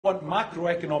want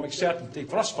macroeconomic certainty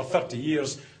for us for 30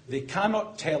 years. They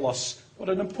cannot tell us what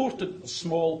an important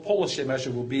small policy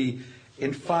measure will be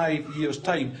in 5 years'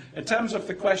 time. In terms of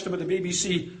the question about the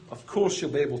BBC, of course you'll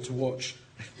be able to watch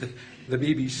the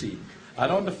BBC.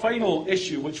 And on the final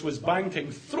issue, which was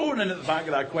banking, thrown in at the back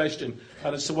of that question,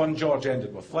 and it's the one George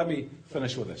ended with. Let me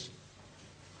finish with this.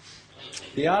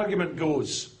 The argument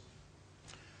goes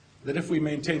that if we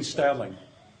maintain sterling,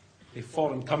 a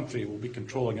foreign country will be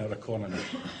controlling our economy.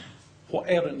 What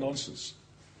errant nonsense.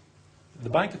 The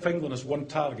Bank of England has one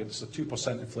target, it's a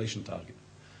 2% inflation target.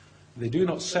 They do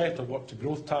not set or work to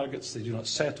growth targets, they do not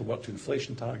set or work to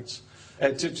inflation targets, to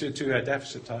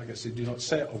deficit targets, they do not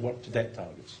set or work to debt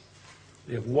targets.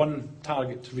 They have one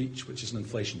target to reach, which is an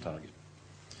inflation target.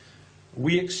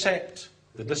 We accept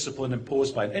the discipline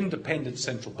imposed by an independent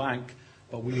central bank,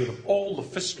 but we have all the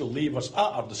fiscal levers at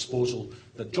our disposal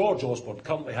that George Osborne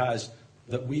currently has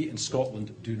that we in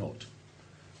Scotland do not.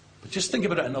 But just think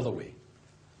about it another way.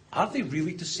 Are they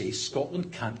really to say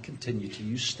Scotland can't continue to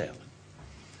use sterling?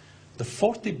 The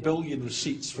 40 billion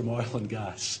receipts from oil and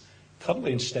gas,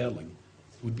 currently in sterling,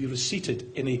 would be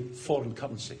receipted in a foreign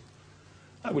currency.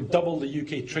 That would double the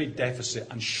UK trade deficit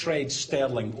and shred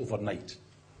sterling overnight.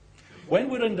 When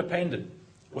we're independent,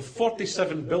 with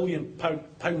 £47 billion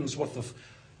worth of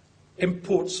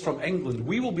imports from England,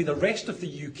 we will be the rest of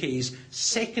the UK's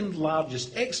second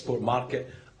largest export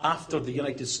market after the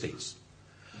United States.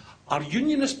 Are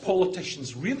unionist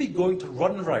politicians really going to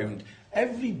run round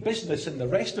every business in the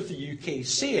rest of the UK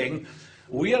saying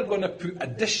we are going to put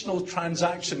additional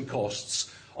transaction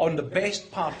costs on the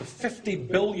best part of 50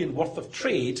 billion worth of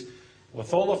trade,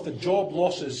 with all of the job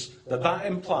losses that that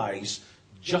implies,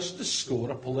 just to score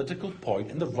a political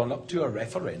point in the run-up to a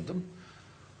referendum?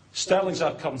 Sterling's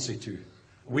our currency too.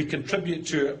 We contribute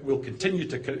to it, we'll continue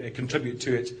to contribute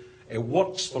to it. It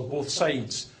works for both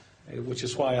sides, which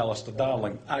is why Alistair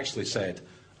Darling actually said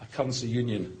a currency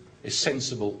union is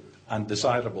sensible and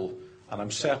desirable, and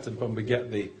I'm certain when we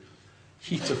get the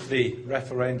heat of the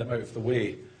referendum out of the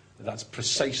way, that's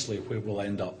precisely where we'll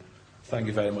end up. Thank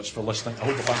you very much for listening. I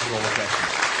hope I've answered all the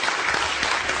questions.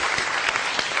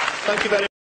 Thank you very